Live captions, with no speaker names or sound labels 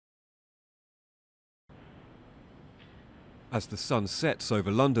As the sun sets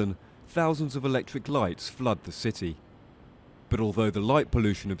over London, thousands of electric lights flood the city. But although the light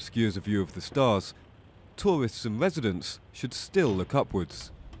pollution obscures a view of the stars, tourists and residents should still look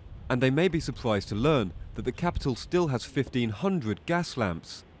upwards. And they may be surprised to learn that the capital still has 1,500 gas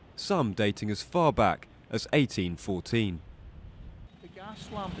lamps, some dating as far back as 1814. The gas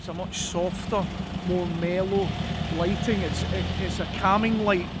lamp is a much softer, more mellow lighting. It's a calming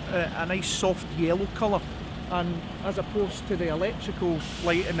light, a nice soft yellow colour. And as opposed to the electrical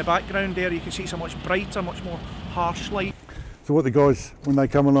light in the background there, you can see it's a much brighter, much more harsh light. So what the guys, when they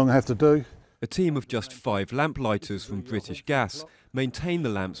come along, have to do... A team of just 5 lamplighters from British Gas maintain the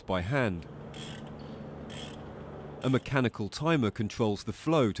lamps by hand. A mechanical timer controls the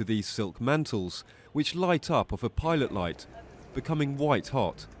flow to these silk mantles, which light up off a pilot light, becoming white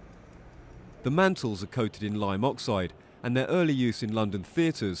hot. The mantles are coated in lime oxide, and their early use in London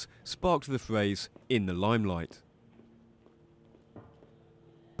theatres sparked the phrase, "in the limelight."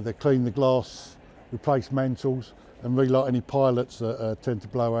 They clean the glass, replace mantles and relight any pilots that tend to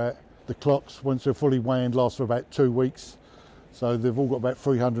blow out. The clocks, once they're fully wound, last for about 2 weeks. So they've all got about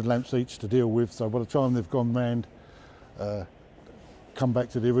 300 lamps each to deal with. So by the time they've gone round, come back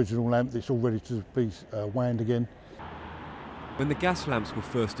to the original lamp, it's all ready to be wound again. When the gas lamps were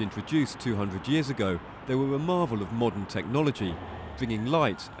first introduced 200 years ago, they were a marvel of modern technology, bringing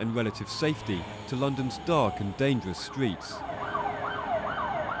light and relative safety to London's dark and dangerous streets.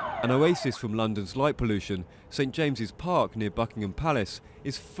 An oasis from London's light pollution, St James's Park near Buckingham Palace,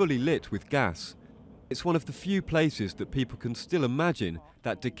 is fully lit with gas. It's one of the few places that people can still imagine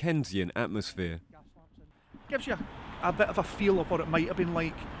that Dickensian atmosphere. Gives you a bit of a feel of what it might have been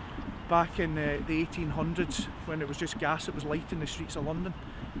like back in the 1800s, when it was just gas that was lighting the streets of London.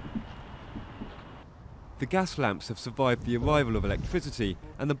 The gas lamps have survived the arrival of electricity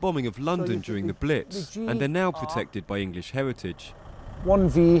and the bombing of London during the Blitz, and they're now protected by English heritage.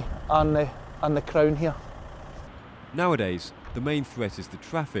 1V and the crown here. Nowadays, the main threat is the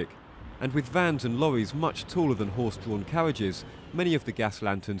traffic, and with vans and lorries much taller than horse-drawn carriages, many of the gas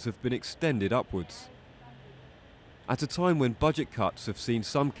lanterns have been extended upwards. At a time when budget cuts have seen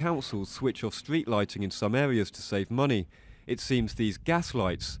some councils switch off street lighting in some areas to save money, it seems these gas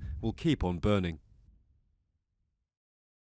lights will keep on burning.